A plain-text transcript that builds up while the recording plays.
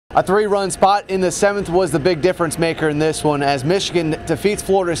A 3-run spot in the 7th was the big difference maker in this one as Michigan defeats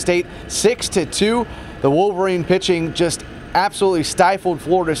Florida State 6-2. The Wolverine pitching just absolutely stifled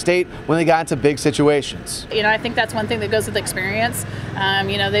Florida State when they got into big situations. I think that's one thing that goes with experience.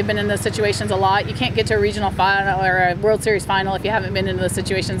 They've been in those situations a lot. You can't get to a regional final or a World Series final if you haven't been in those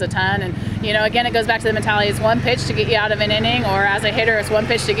situations a ton. And, again, it goes back to the mentality. It's one pitch to get you out of an inning, or as a hitter, it's one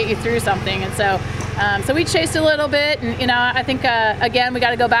pitch to get you through something. And so we chased a little bit. And, I think, again, we got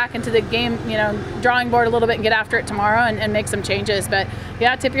to go back into the game, drawing board a little bit and get after it tomorrow and make some changes. But,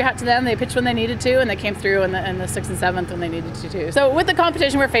 yeah, tip your hat to them. They pitched when they needed to, and they came through in the 6th and 7th when they needed to too. So with the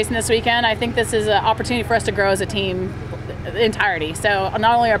competition we're facing this weekend, I think this is an opportunity for us to grow as a team, the entirety. So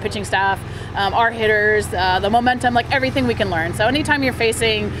not only our pitching staff, our hitters, the momentum, like everything we can learn. So anytime you're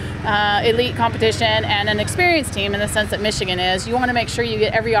facing elite competition and an experienced team in the sense that Michigan is, you want to make sure you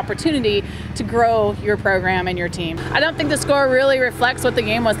get every opportunity to grow your program and your team. I don't think the score really reflects what the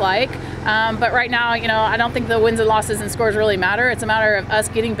game was like, but right now, I don't think the wins and losses and scores really matter. It's a matter of us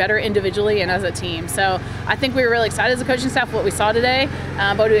getting better individually and as a team. So I think we were really excited as a coaching staff for what we saw today,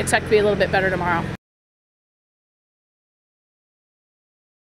 but we expect to be a little bit better tomorrow.